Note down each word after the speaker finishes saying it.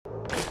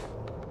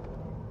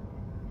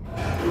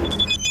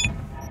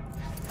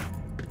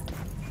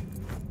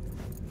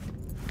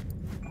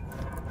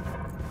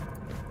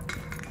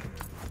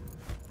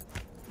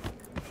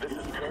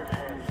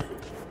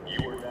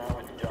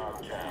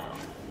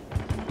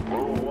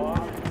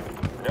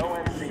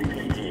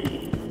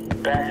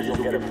Badges will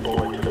get a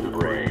bullet to the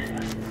brain.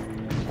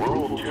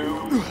 Rule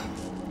 2,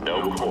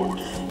 no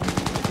courts.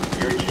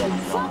 You're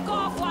just... Fuck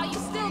off while you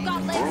still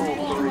got legs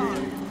to walk on. Rule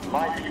 3,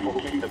 my people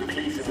keep the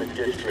peace in the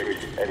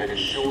district and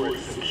ensure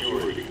its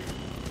security.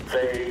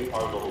 They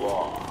are the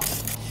law.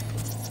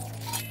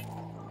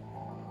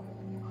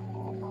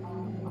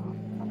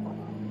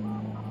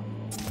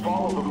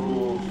 Follow the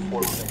rules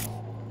or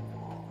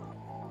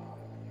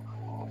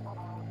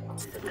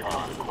pay the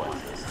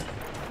consequences.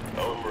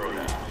 Over and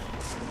out.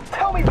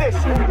 Tell me this!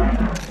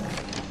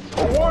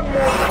 One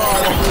more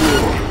call.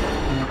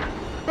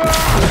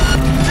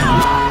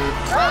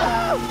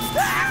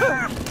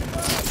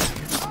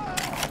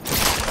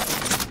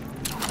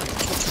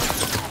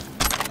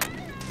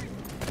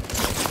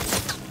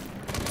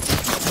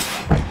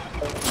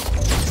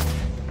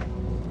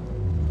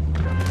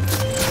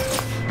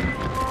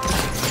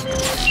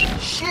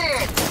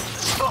 Shit!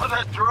 So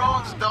the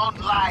drones don't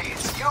lie,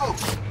 it's you!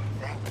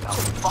 Thank the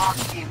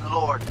fucking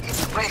Lord.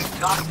 It's great,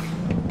 gotta be.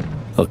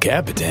 El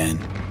Capitan,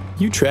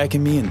 you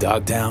tracking me in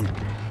Dogtown?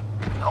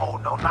 No,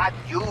 not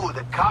you,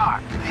 the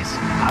car. Listen,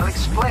 I'll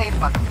explain,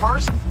 but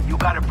first, you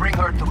gotta bring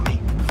her to me.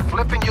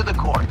 Flipping you the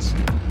cords.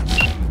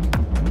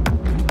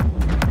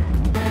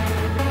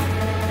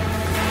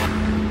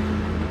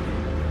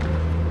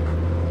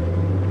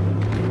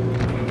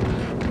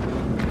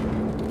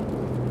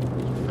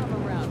 From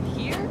around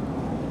here?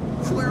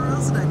 Where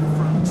else would I be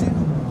from, too?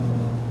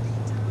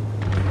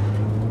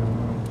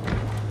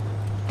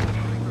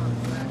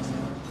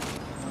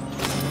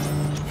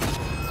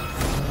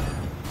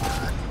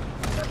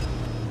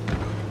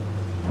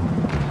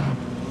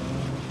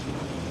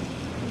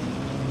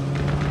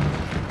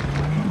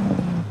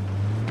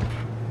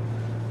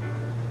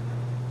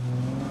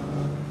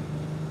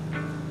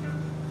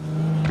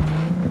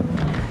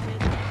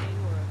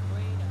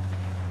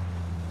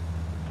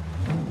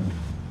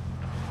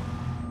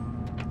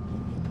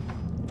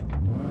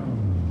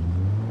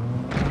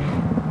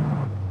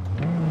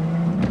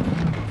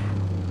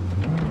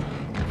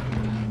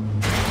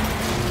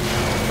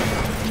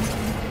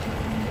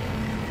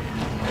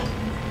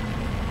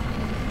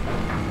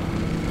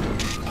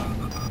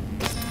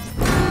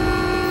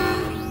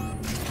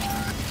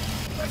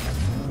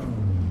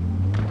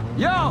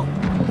 Yo!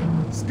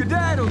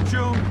 Skedaddle,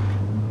 June!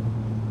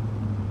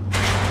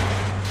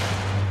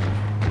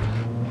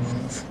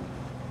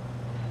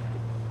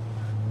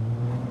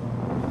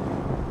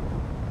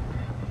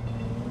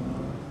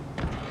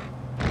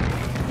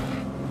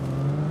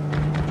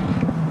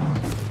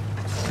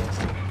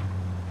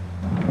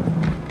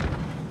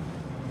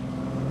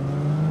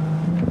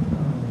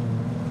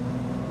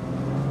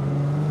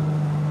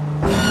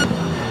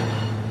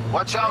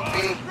 Watch out, B.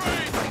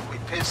 Think we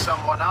pissed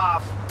someone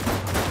off.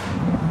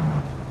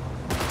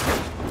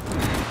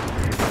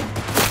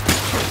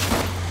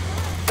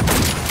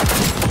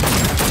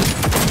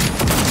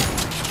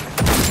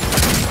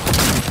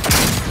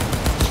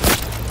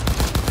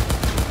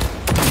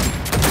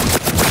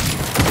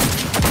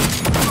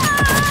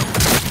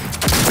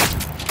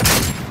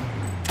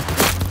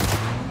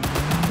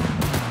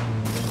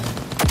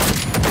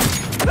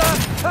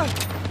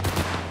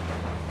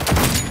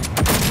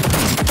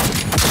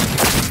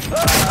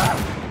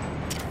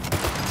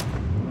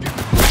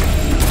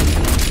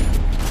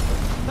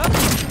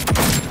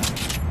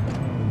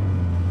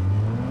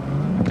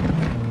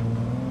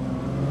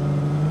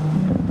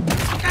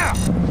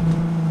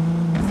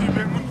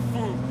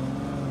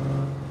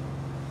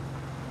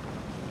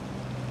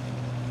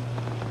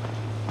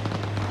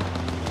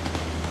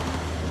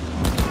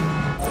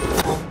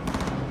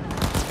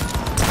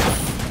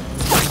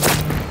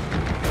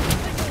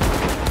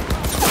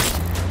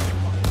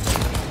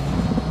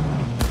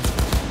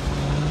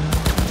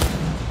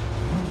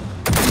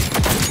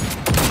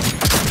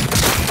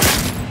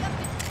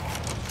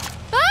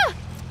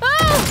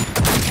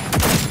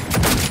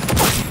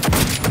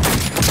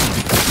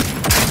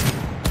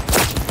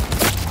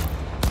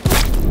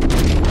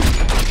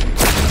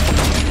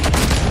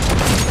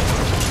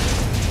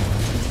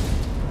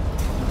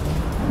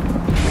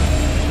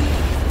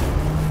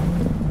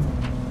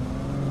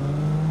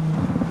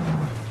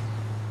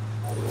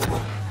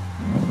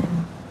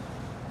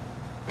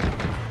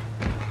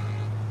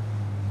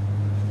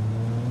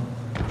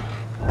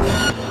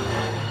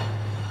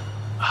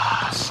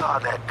 Saw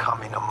that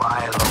coming a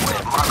mile away.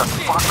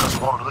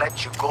 Motherfuckers won't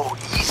let you go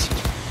easy.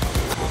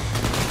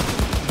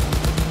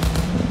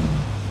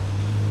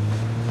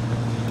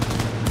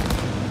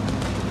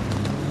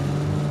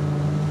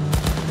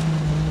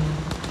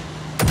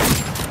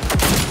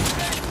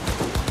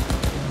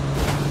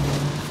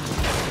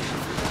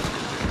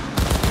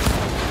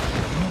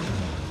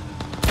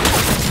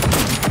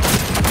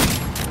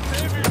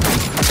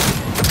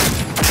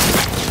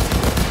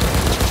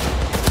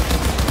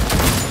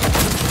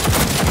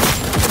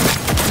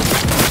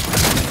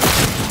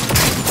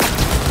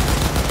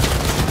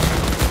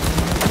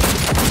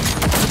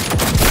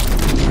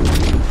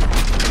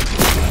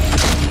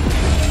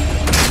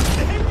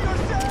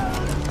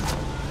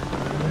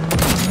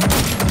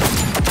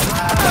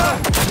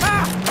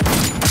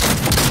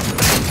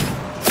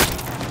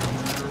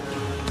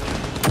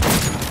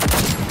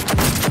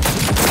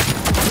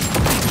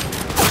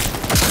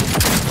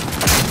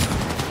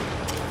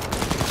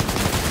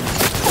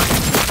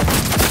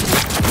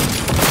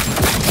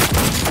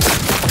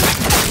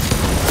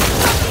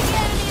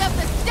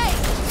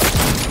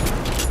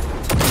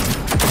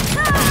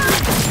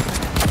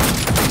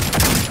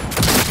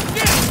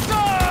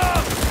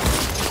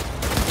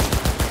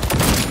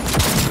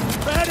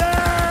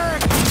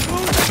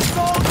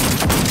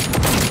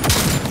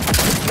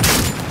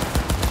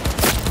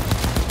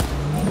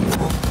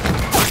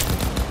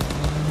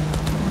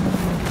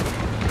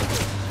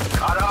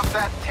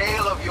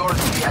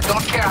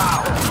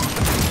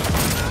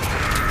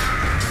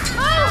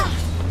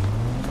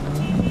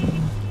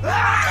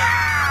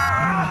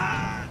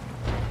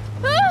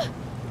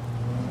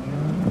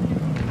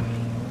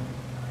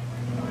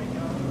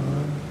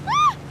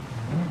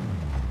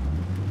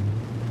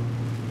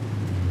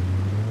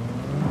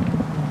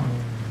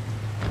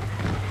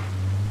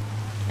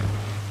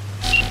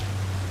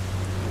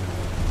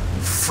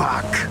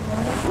 Fuck.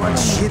 What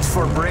shit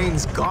for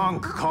brains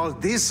gonk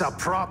called this a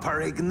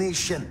proper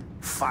ignition?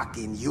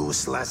 Fucking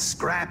useless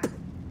scrap.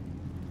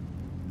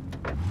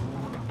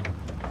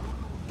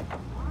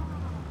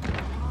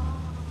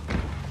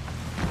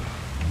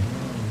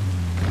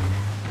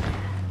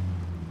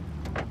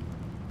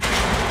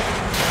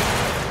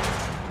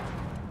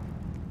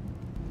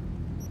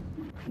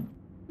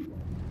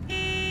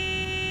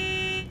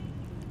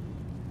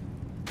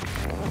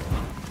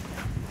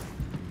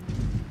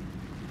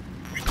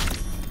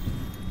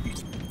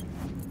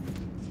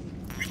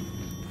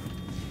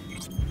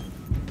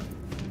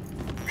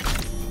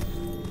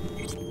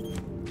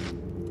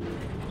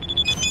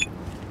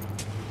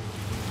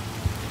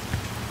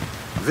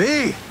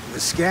 V, you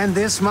scan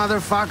this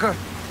motherfucker?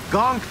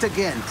 Gonked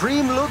again.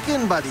 Prime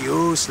looking, but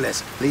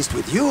useless. At least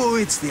with you,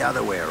 it's the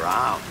other way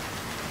around.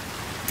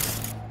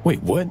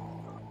 Wait, what?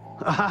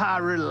 Ah,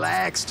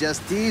 relax.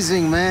 Just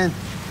teasing, man.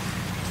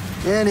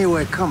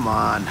 Anyway, come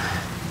on.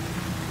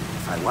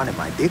 If I wanted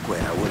my dick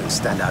wet, I wouldn't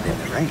stand out in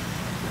the rain.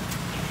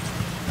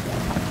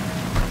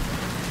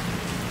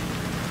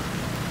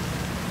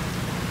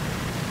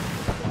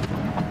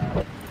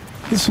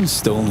 This one's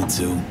stolen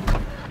too.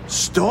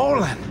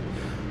 Stolen?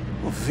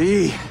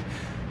 V,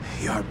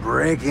 you're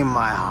breaking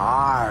my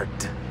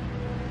heart.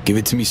 Give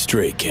it to me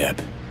straight, Cap.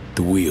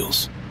 The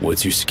wheels.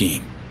 What's your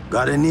scheme?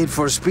 Got a need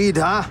for speed,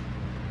 huh?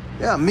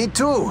 Yeah, me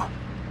too.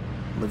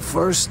 But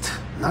first,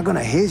 not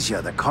gonna hit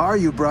ya. The car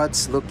you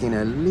brought's looking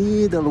a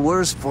little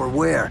worse for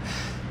wear.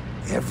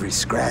 Every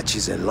scratch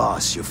is a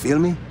loss, you feel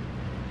me?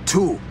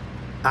 2,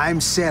 I'm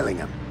selling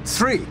them.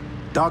 3,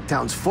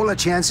 Dogtown's full of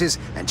chances,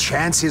 and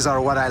chances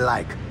are what I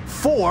like.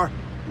 4,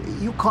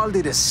 you called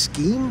it a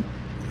scheme?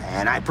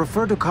 Man, I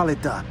prefer to call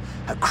it a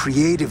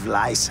creative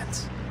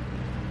license.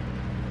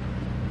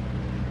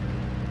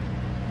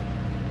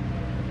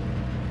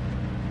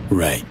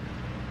 Right.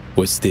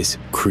 What's this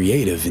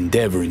creative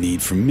endeavor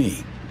need from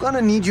me?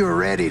 Gonna need you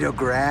ready to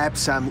grab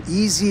some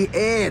easy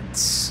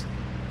ads.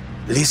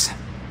 Listen,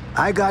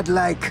 I got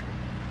like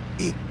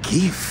a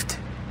gift.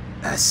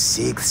 A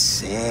sixth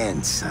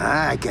sense.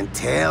 I can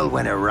tell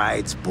when a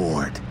ride's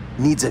bored.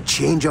 Needs a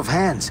change of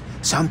hands.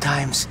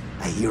 Sometimes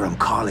I hear 'em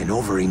calling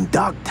over in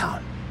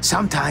Dogtown.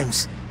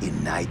 Sometimes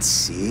in Night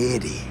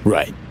City.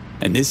 Right.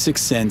 And this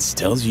sixth sense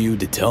tells you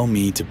to tell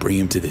me to bring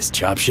him to this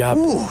chop shop?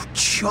 Ooh,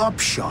 chop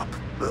shop.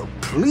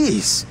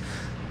 Please.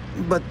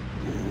 But,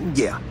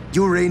 yeah,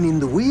 you rein in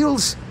the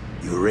wheels,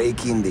 you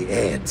rake in the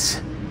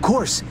ads. Of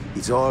course,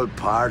 it's all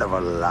part of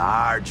a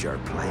larger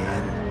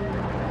plan.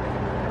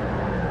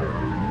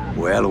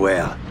 Well,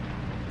 well.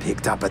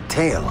 Picked up a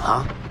tail,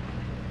 huh?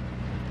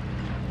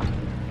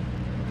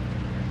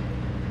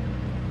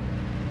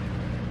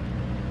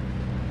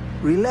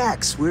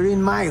 Relax, we're in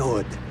my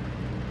hood.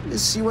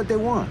 Let's see what they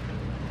want.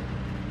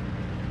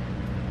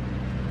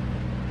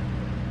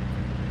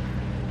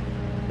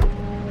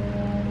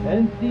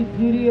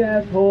 NCPD,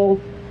 asshole.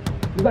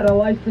 You got a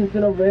license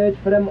and a reg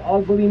for them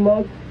ugly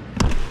mugs?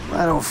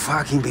 I don't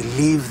fucking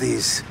believe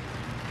this.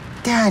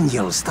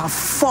 Daniels, the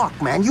fuck,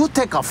 man? You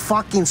take a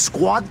fucking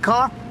squad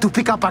car to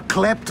pick up a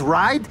klept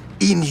ride?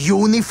 In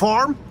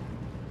uniform?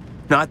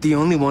 Not the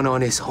only one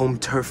on his home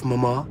turf,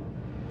 mama.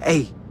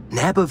 Hey,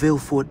 nab a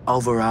Vilfort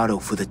Alvarado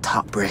for the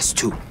top brass,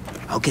 too.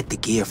 I'll get the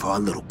gear for our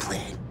little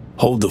plan.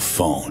 Hold the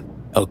phone.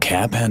 El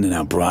Cap handing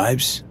out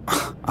bribes?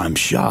 I'm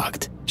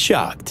shocked.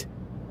 Shocked.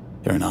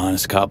 There an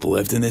honest couple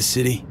left in this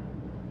city?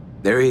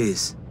 There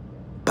is.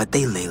 But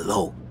they lay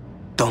low.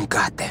 Don't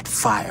got that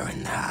fire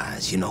in their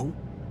eyes, you know?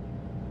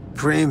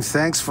 Prim,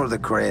 thanks for the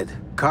cred.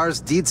 Cars,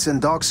 deeds, and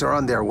dogs are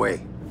on their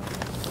way.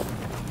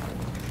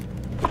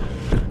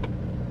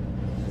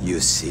 You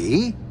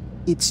see?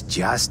 It's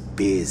just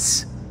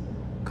biz.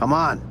 Come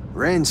on,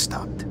 rain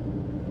stopped.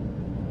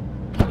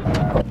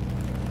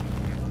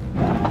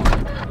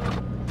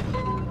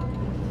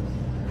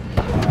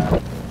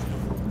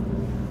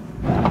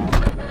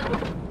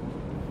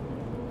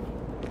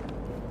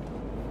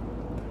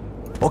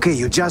 Okay,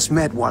 you just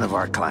met one of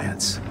our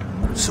clients.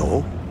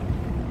 So,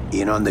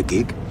 in on the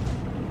gig?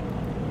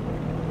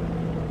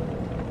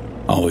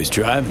 Always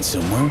driving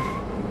somewhere.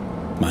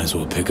 Might as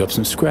well pick up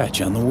some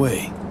scratch on the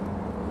way.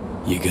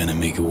 You gonna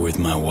make it worth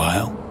my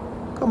while?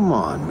 Come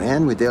on,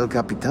 man. With El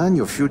Capitan,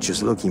 your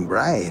future's looking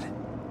bright.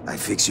 I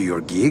fix you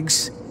your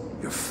gigs,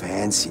 your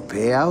fancy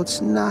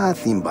payouts,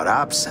 nothing but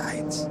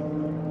upsides.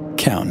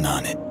 Counting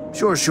on it.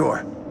 Sure,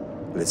 sure.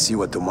 Let's see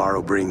what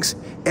tomorrow brings.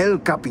 El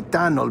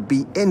Capitan will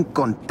be en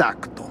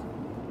contacto.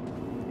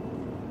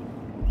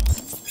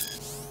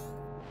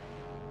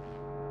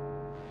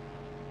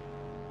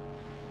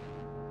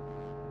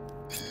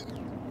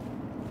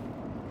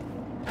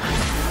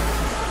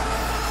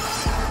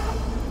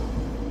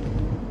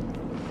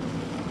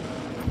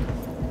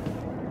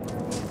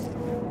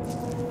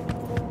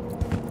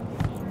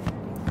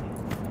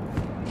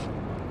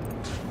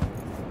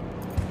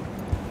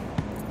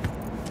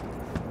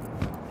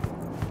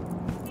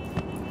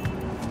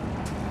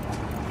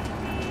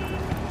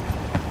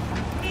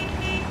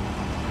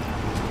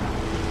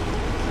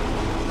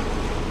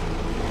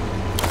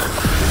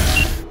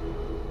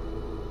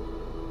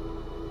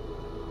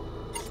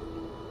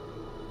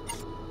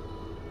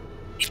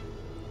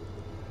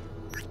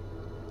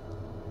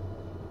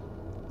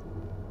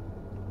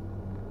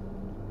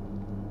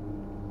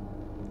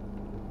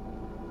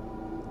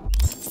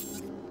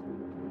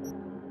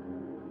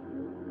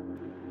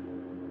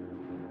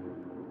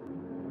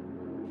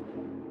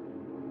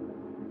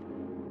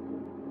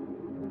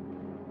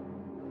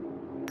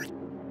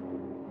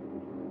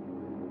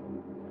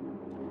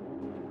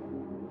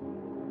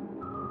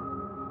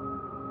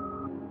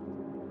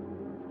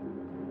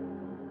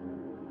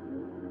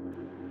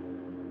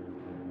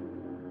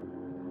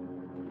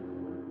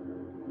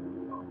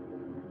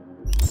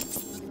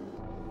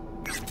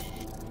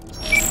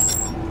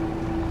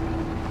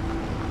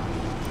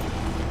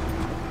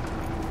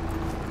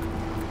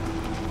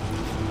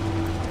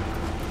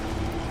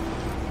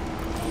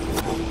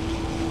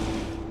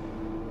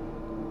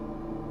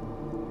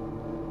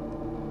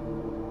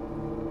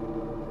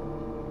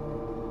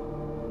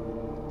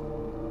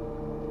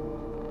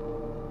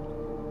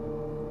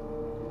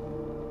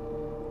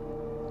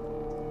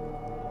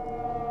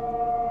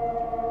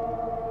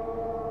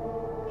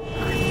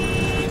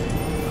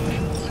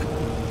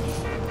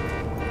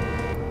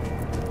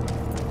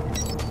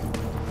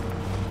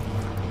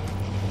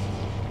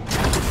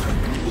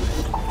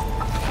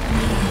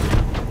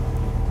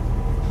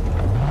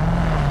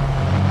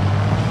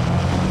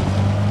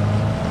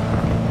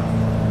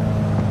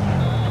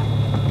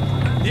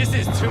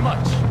 too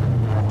much.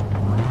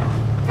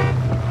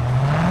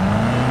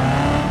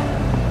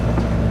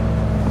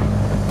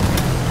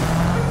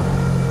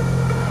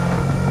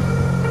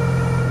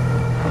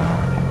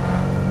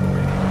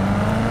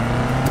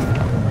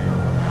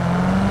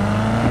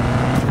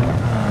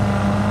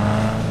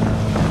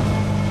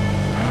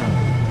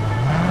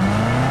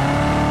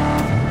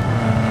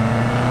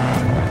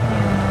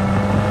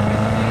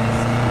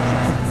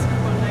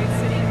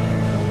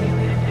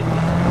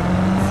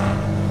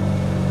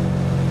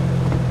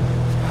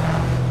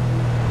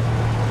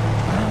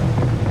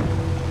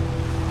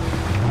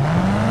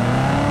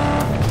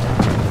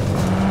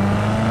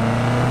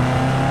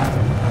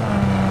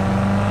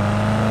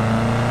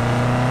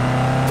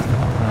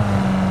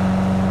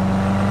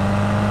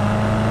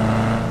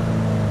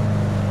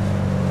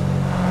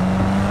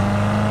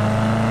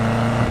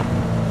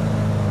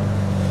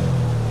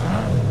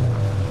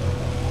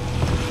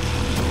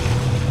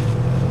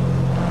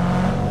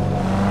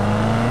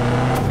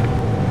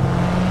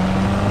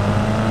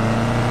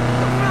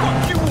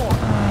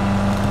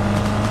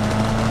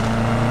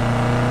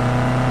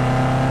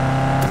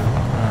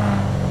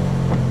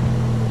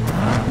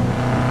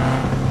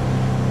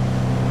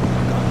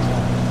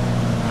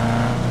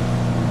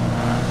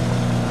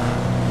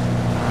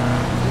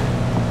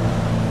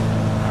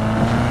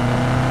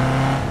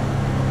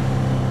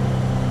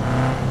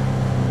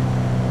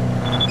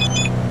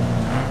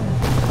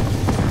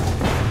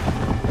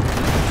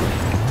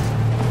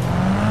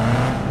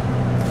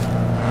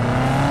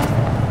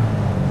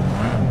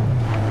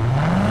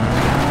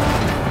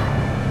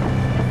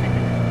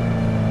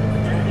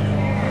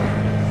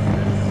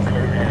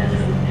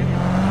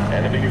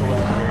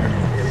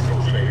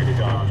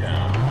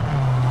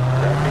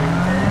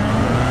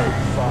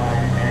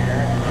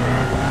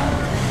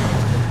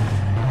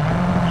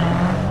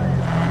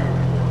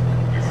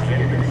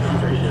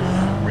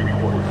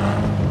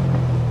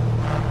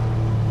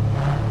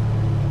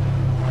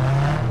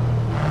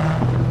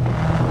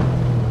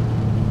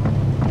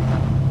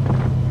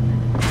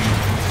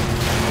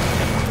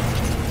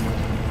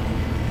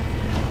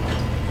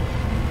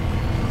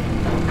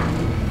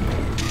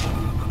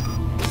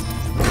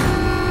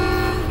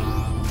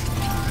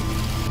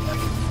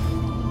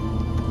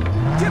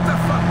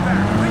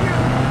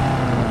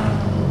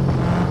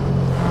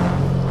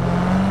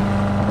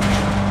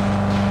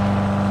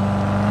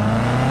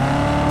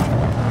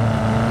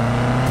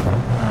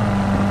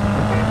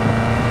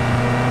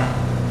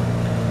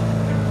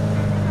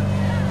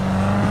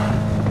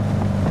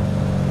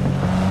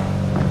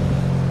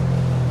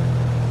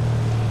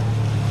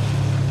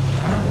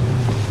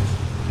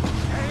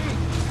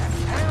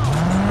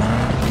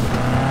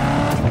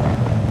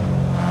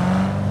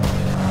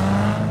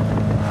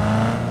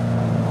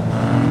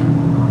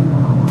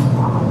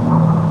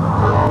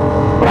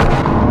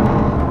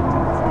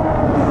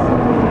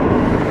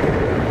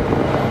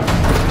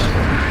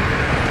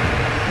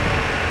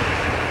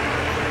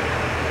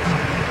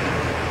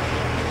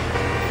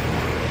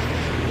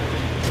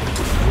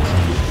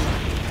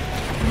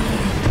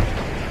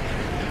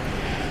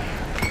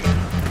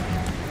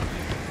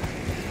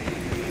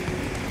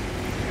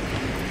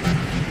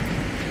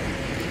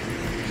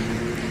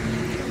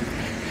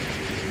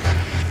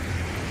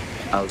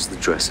 How's the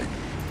dressing?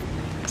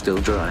 Still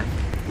dry?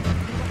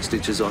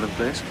 Stitches on in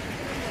place?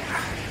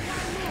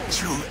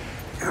 June,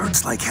 it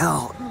hurts like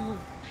hell.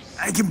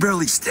 I can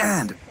barely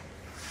stand.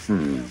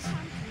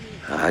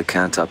 I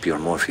can't up your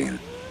morphine.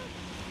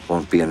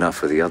 Won't be enough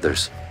for the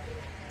others.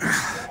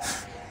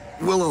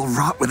 We'll all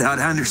rot without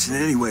Anderson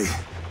anyway.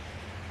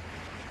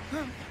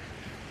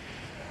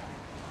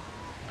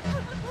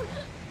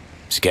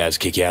 Scavs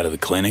kick you out of the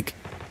clinic?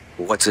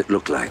 What's it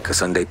look like? A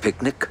Sunday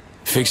picnic?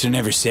 Fixer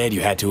never said you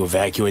had to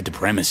evacuate the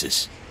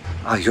premises.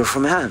 Ah, you're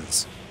from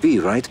Hans. B,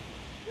 right?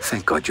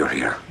 Thank God you're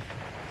here.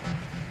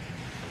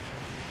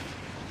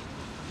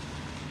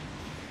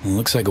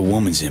 Looks like a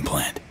woman's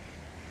implant.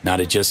 Not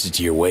adjusted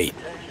to your weight.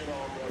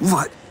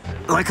 What?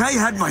 Like I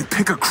had my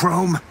pick of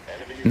chrome?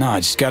 Nah,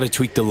 just gotta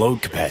tweak the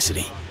load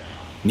capacity.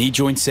 Knee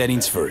joint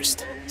settings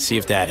first. See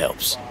if that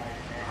helps.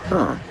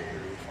 Huh.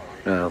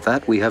 Well,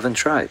 that we haven't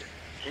tried.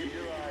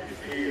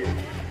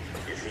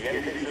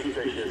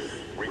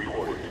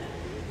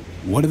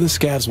 What do the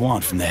scavs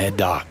want from the head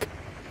doc?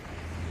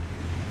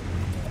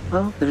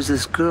 Well, there's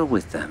this girl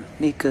with them,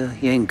 Nika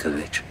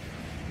Yankovic.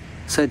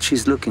 Said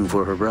she's looking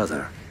for her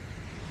brother.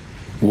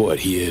 What,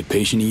 he a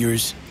patient of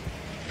yours?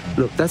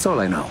 Look, that's all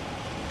I know.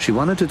 She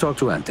wanted to talk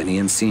to Anthony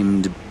and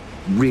seemed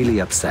really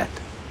upset.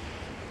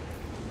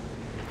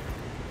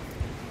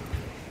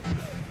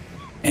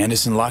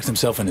 Anderson locked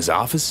himself in his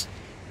office?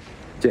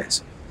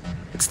 Yes.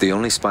 It's the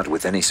only spot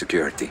with any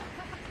security.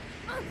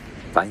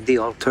 Find the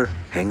altar,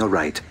 hang a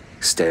right.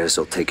 Stairs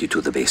will take you to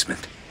the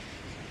basement.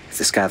 If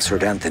the scavs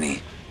heard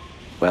Anthony,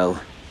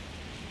 well,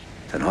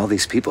 then all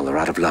these people are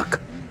out of luck.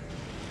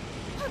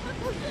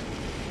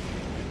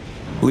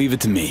 Leave it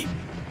to me.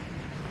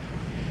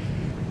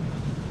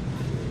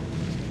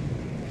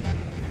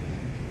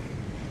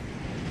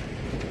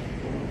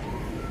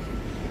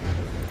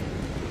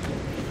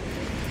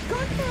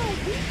 Gone for a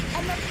week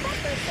and the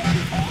fucker It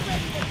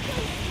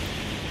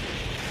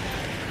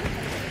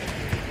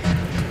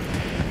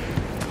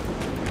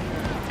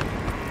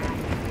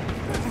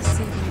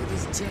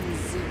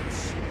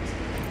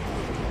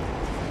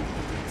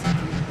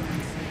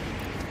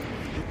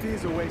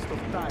is a waste of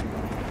time.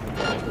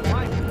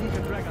 Why did he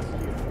drag us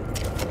here?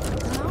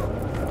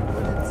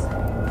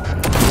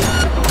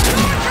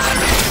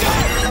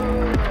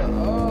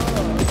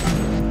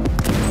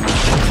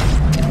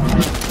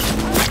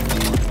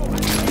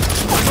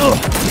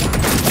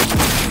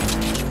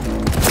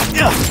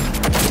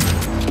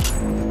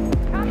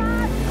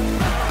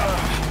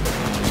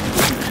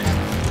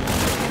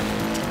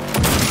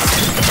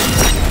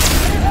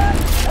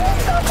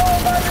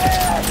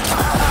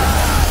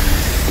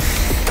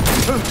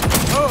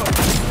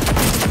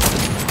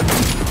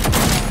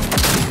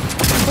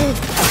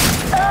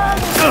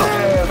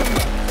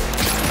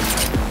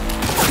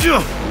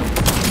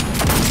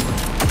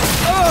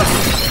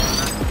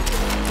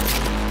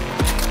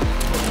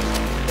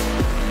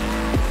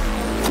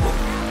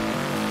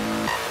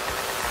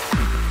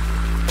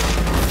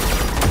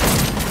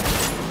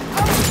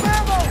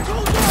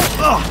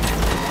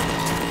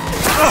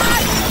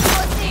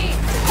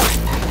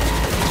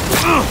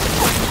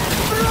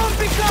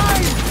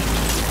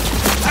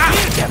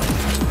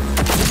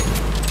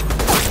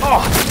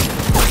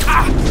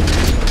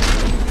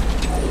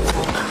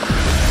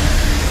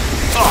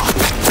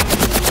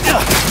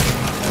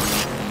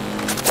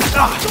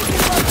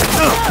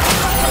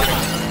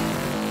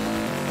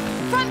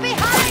 From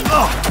behind!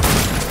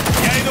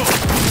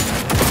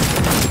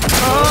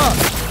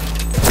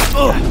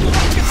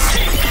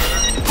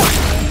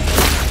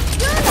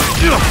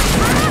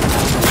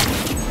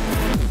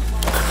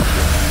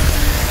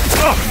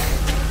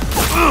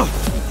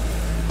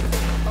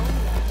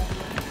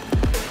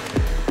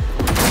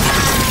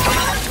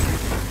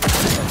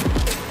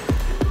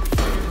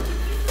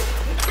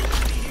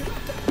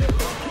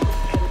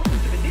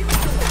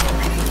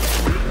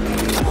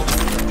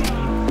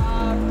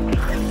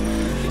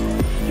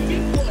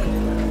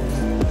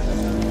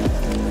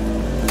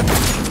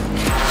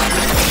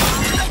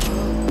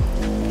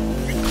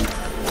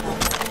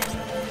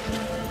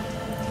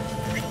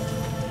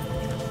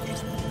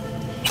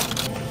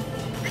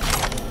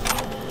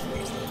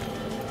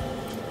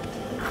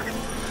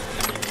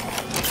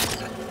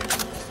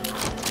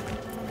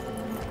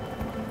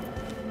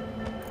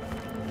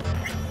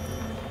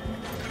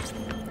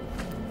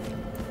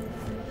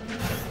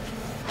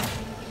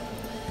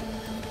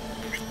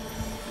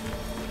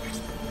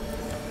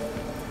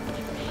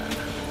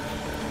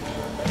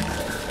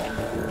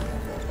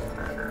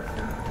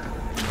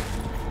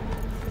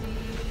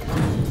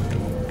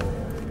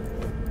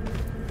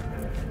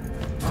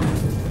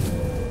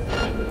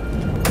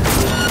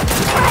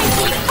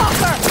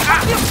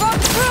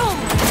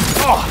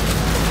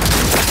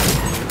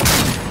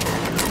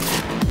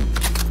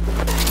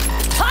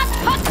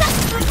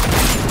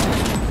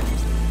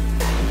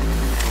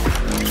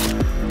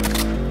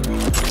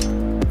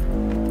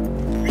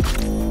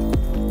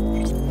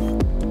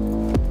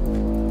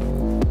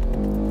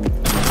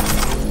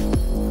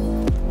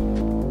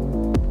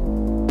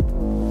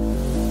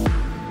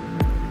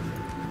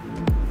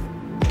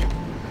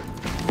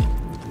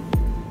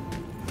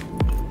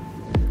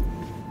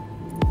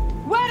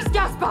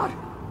 Gaspar!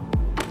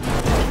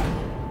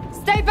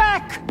 Stay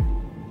back!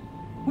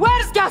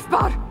 Where's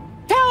Gaspar?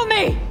 Tell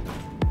me!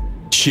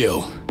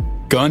 Chill.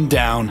 Gun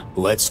down,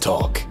 let's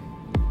talk.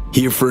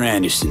 Here for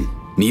Anderson.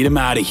 Need him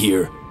out of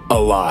here,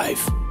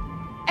 alive.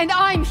 And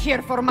I'm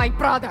here for my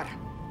brother.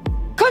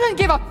 Couldn't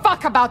give a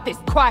fuck about this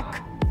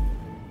quack.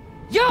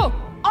 You!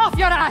 Off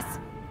your ass!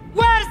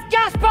 Where's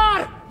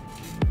Gaspar?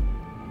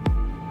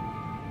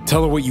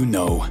 Tell her what you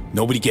know.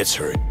 Nobody gets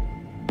hurt.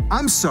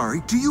 I'm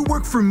sorry, do you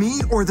work for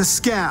me or the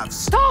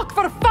scavs? Talk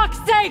for fuck's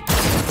sake!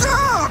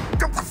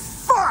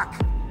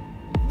 Fuck!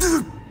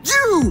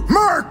 You,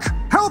 Merc!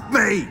 Help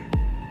me!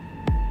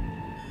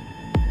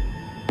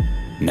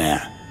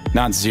 Nah,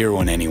 not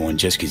zeroing anyone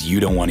just because you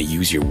don't want to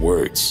use your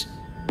words.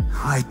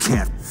 I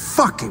can't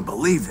fucking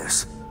believe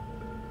this.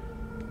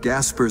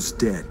 Gaspar's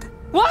dead.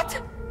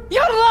 What?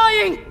 You're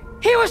lying!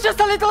 He was just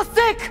a little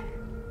sick!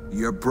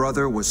 Your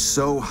brother was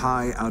so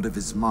high out of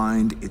his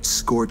mind, it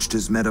scorched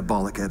his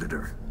metabolic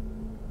editor.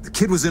 The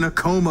kid was in a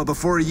coma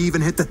before he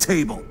even hit the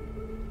table.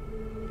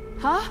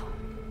 Huh?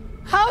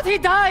 How'd he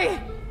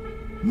die?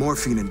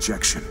 Morphine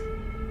injection.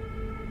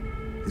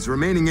 His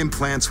remaining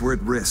implants were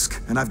at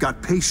risk, and I've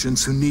got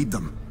patients who need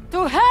them.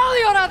 To hell,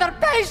 your other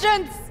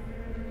patients!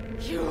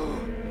 You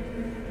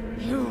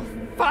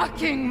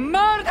fucking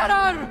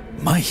murderer!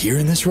 Am I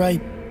hearing this right?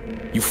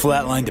 You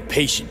flatlined a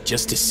patient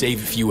just to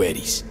save a few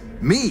eddies.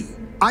 Me?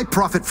 I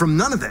profit from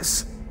none of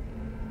this.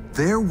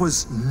 There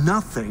was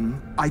nothing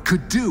I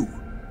could do.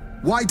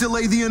 Why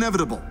delay the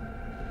inevitable?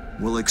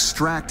 We'll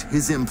extract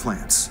his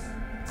implants.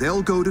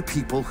 They'll go to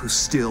people who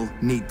still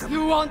need them.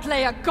 You won't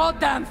lay a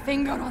goddamn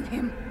finger on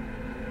him.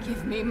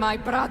 Give me my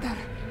brother.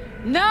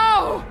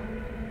 No!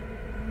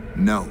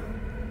 No.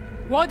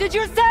 What did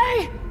you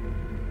say?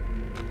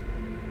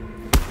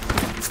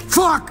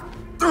 Fuck!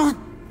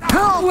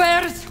 Help!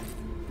 Where's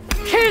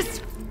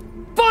his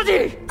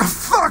body?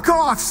 Fuck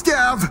off,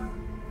 Scav!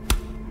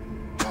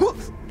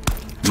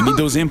 You need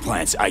those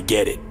implants, I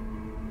get it.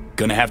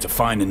 Gonna have to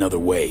find another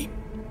way.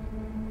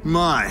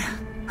 My,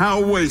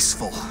 how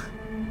wasteful.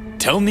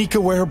 Tell Nika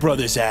where her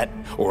brother's at,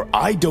 or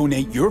I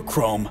donate your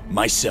chrome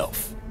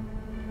myself.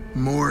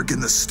 Morgue in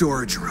the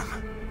storage room.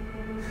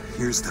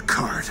 Here's the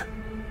card.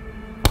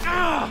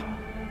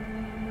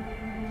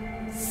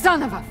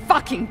 Son of a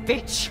fucking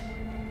bitch!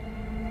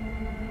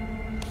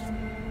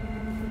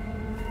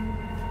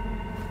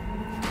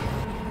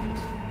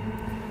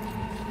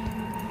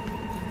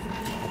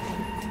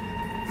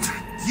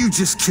 You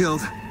just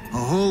killed a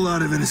whole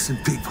lot of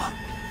innocent people.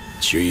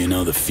 Sure you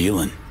know the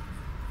feeling.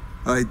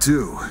 I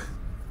do.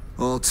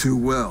 All too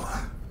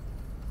well.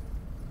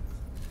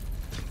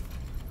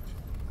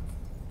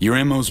 Your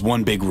ammo's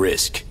one big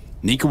risk.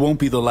 Nika won't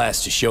be the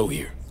last to show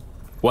here.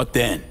 What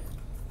then?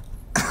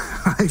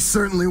 I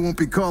certainly won't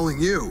be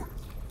calling you.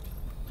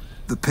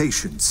 The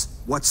patients,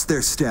 what's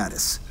their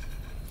status?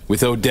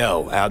 With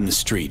Odell out in the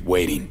street,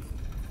 waiting.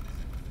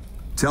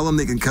 Tell them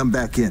they can come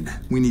back in.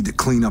 We need to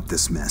clean up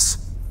this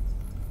mess.